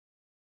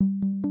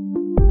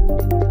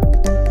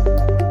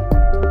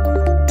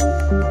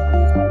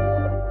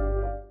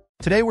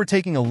Today we're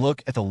taking a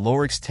look at the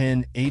Lorex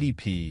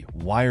 1080p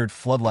wired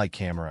floodlight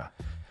camera,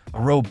 a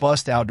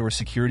robust outdoor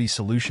security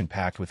solution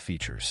packed with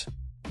features.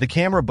 The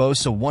camera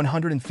boasts a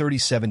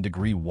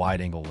 137-degree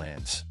wide-angle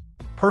lens,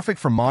 perfect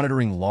for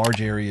monitoring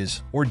large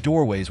areas or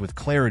doorways with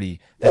clarity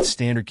that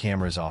standard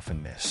cameras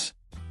often miss.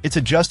 Its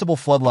adjustable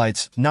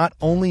floodlights not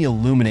only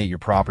illuminate your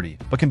property,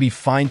 but can be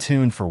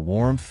fine-tuned for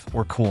warmth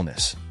or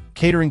coolness,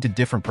 catering to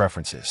different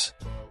preferences.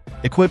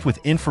 Equipped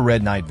with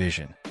infrared night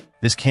vision,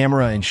 this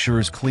camera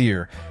ensures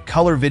clear,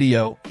 color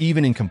video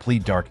even in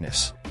complete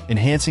darkness,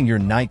 enhancing your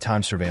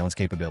nighttime surveillance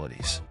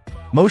capabilities.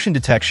 Motion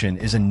detection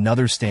is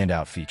another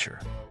standout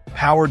feature.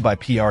 Powered by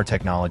PR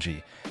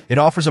technology, it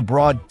offers a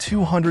broad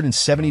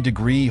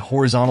 270-degree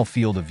horizontal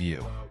field of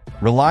view,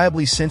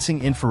 reliably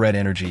sensing infrared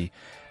energy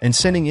and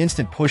sending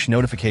instant push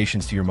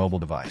notifications to your mobile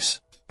device.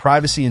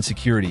 Privacy and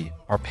security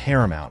are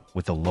paramount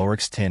with the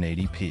Lorex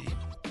 1080p.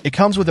 It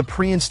comes with a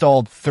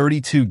pre-installed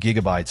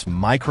 32GB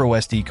micro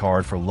SD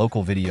card for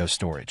local video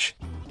storage,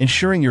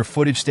 ensuring your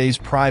footage stays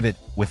private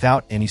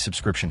without any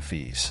subscription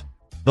fees.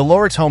 The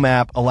Lorex Home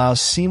app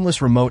allows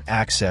seamless remote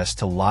access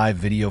to live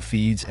video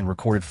feeds and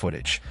recorded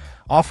footage,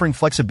 offering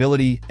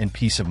flexibility and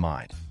peace of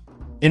mind.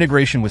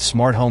 Integration with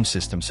smart home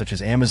systems such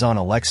as Amazon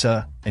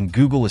Alexa and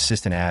Google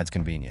Assistant adds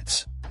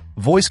convenience.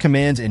 Voice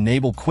commands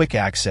enable quick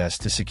access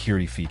to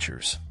security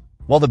features,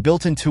 while the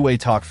built-in two-way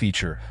talk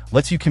feature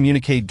lets you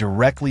communicate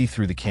directly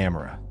through the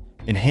camera,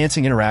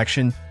 enhancing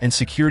interaction and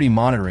security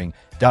monitoring.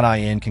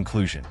 In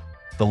conclusion,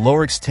 the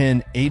Lorex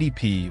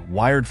 1080p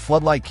wired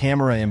floodlight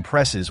camera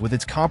impresses with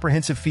its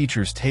comprehensive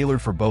features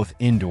tailored for both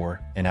indoor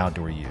and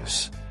outdoor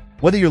use.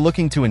 Whether you're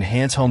looking to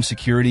enhance home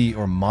security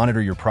or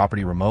monitor your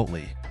property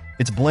remotely,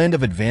 its blend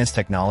of advanced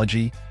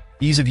technology,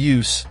 ease of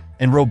use,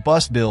 and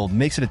robust build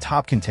makes it a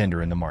top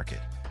contender in the market.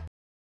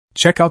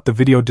 Check out the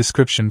video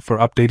description for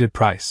updated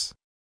price.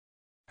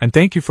 And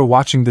thank you for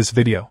watching this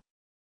video.